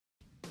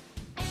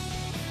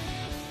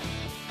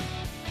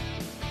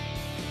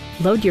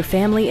Load your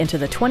family into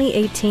the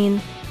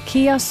 2018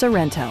 Kia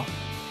Sorento.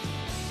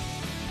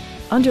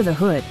 Under the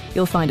hood,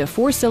 you'll find a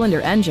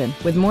 4-cylinder engine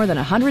with more than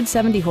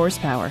 170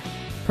 horsepower,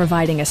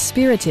 providing a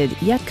spirited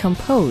yet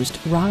composed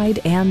ride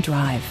and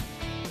drive.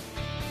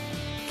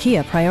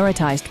 Kia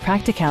prioritized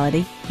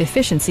practicality,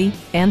 efficiency,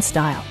 and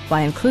style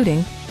by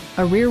including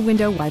a rear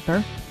window wiper,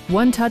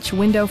 one-touch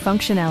window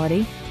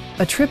functionality,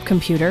 a trip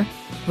computer,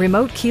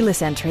 remote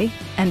keyless entry,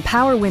 and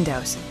power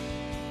windows.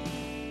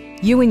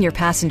 You and your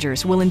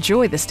passengers will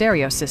enjoy the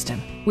stereo system,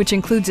 which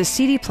includes a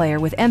CD player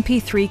with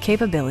MP3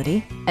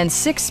 capability and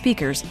 6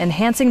 speakers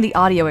enhancing the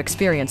audio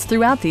experience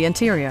throughout the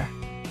interior.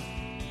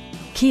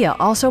 Kia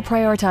also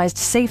prioritized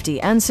safety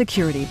and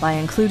security by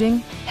including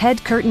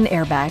head curtain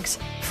airbags,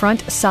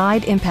 front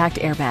side impact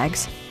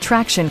airbags,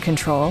 traction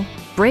control,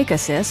 brake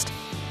assist,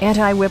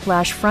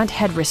 anti-whiplash front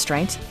head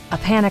restraints, a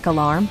panic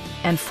alarm,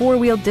 and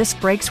 4-wheel disc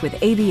brakes with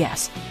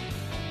ABS.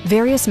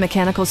 Various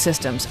mechanical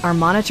systems are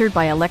monitored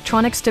by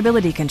electronic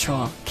stability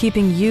control,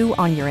 keeping you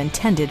on your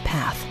intended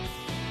path.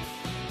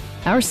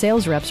 Our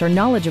sales reps are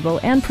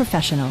knowledgeable and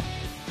professional.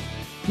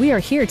 We are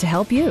here to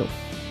help you.